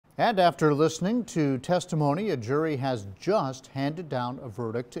And after listening to testimony, a jury has just handed down a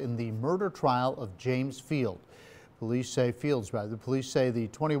verdict in the murder trial of James Fields. Police say the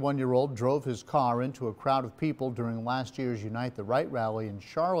 21-year-old drove his car into a crowd of people during last year's Unite the Right rally in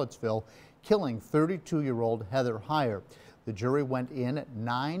Charlottesville, killing 32-year-old Heather Heyer. The jury went in at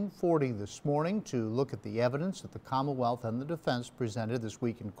 9:40 this morning to look at the evidence that the Commonwealth and the defense presented this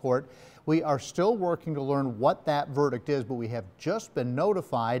week in court. We are still working to learn what that verdict is, but we have just been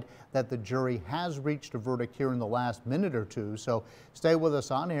notified that the jury has reached a verdict here in the last minute or two. So stay with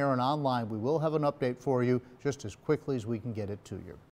us on air and online. We will have an update for you just as quickly as we can get it to you.